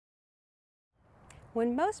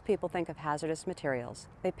When most people think of hazardous materials,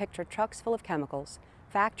 they picture trucks full of chemicals,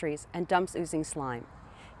 factories, and dumps oozing slime.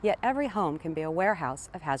 Yet every home can be a warehouse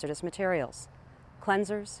of hazardous materials.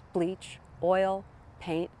 Cleansers, bleach, oil,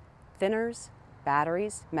 paint, thinners,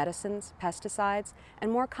 batteries, medicines, pesticides, and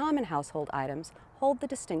more common household items hold the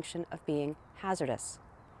distinction of being hazardous.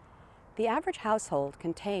 The average household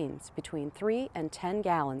contains between 3 and 10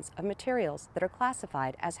 gallons of materials that are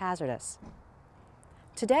classified as hazardous.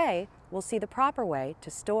 Today, we'll see the proper way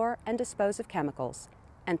to store and dispose of chemicals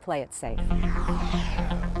and play it safe.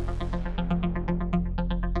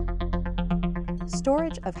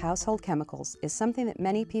 Storage of household chemicals is something that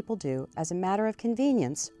many people do as a matter of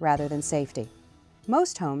convenience rather than safety.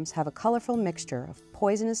 Most homes have a colorful mixture of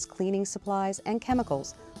poisonous cleaning supplies and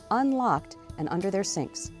chemicals unlocked and under their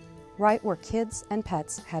sinks, right where kids and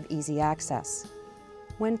pets have easy access.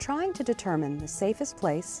 When trying to determine the safest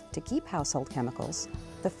place to keep household chemicals,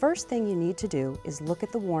 the first thing you need to do is look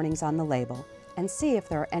at the warnings on the label and see if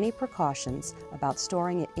there are any precautions about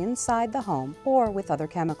storing it inside the home or with other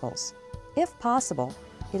chemicals. If possible,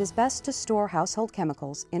 it is best to store household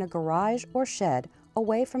chemicals in a garage or shed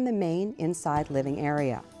away from the main inside living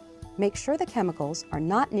area. Make sure the chemicals are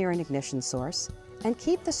not near an ignition source and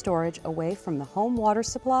keep the storage away from the home water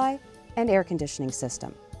supply and air conditioning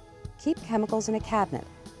system. Keep chemicals in a cabinet,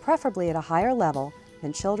 preferably at a higher level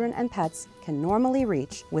than children and pets can normally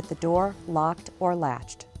reach with the door locked or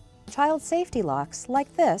latched. Child safety locks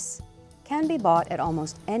like this can be bought at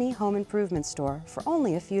almost any home improvement store for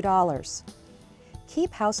only a few dollars.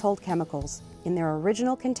 Keep household chemicals in their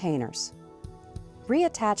original containers.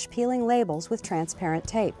 Reattach peeling labels with transparent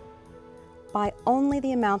tape. Buy only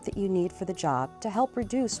the amount that you need for the job to help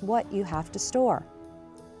reduce what you have to store.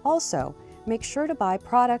 Also, make sure to buy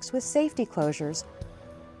products with safety closures.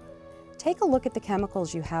 Take a look at the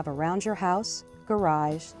chemicals you have around your house,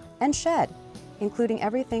 garage, and shed, including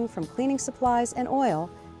everything from cleaning supplies and oil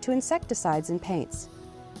to insecticides and paints.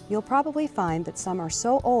 You'll probably find that some are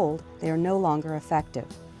so old they are no longer effective.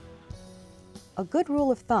 A good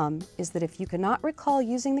rule of thumb is that if you cannot recall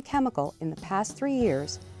using the chemical in the past 3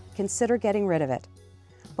 years, consider getting rid of it.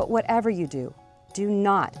 But whatever you do, do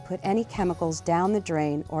not put any chemicals down the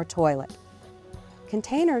drain or toilet.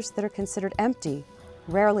 Containers that are considered empty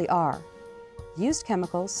rarely are. Used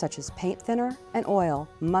chemicals such as paint thinner and oil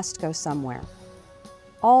must go somewhere.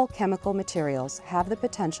 All chemical materials have the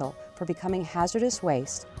potential for becoming hazardous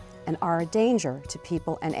waste and are a danger to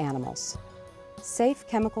people and animals. Safe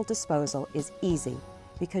chemical disposal is easy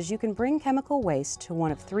because you can bring chemical waste to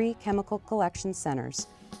one of 3 chemical collection centers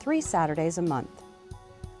 3 Saturdays a month.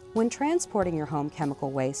 When transporting your home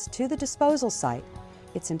chemical waste to the disposal site,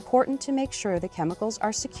 it's important to make sure the chemicals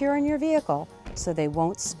are secure in your vehicle so they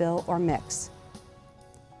won't spill or mix.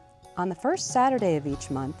 On the first Saturday of each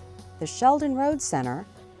month, the Sheldon Road Center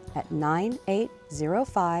at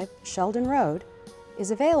 9805 Sheldon Road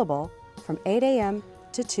is available from 8 a.m.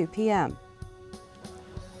 to 2 p.m.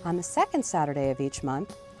 On the second Saturday of each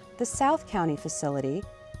month, the South County facility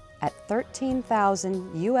at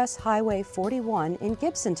 13,000 U.S. Highway 41 in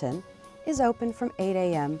Gibsonton is open from 8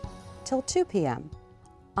 a.m. till 2 p.m.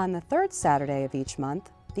 On the third Saturday of each month,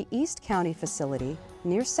 the East County facility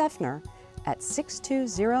near Seffner at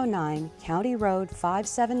 6209 County Road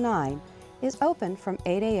 579 is open from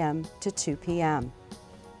 8 a.m. to 2 p.m.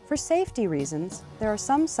 For safety reasons, there are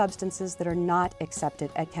some substances that are not accepted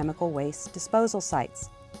at chemical waste disposal sites.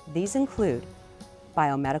 These include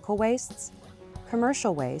biomedical wastes,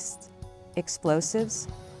 commercial wastes, explosives,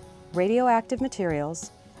 radioactive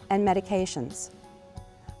materials, and medications.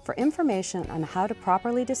 For information on how to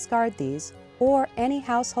properly discard these or any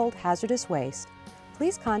household hazardous waste,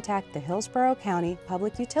 please contact the Hillsborough County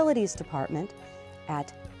Public Utilities Department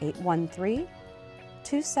at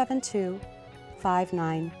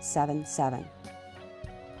 813-272-5977.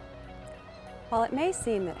 While it may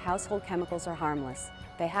seem that household chemicals are harmless,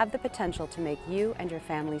 they have the potential to make you and your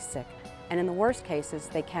family sick, and in the worst cases,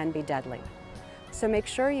 they can be deadly. So make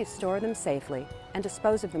sure you store them safely and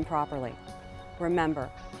dispose of them properly. Remember,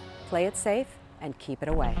 play it safe and keep it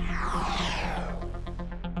away.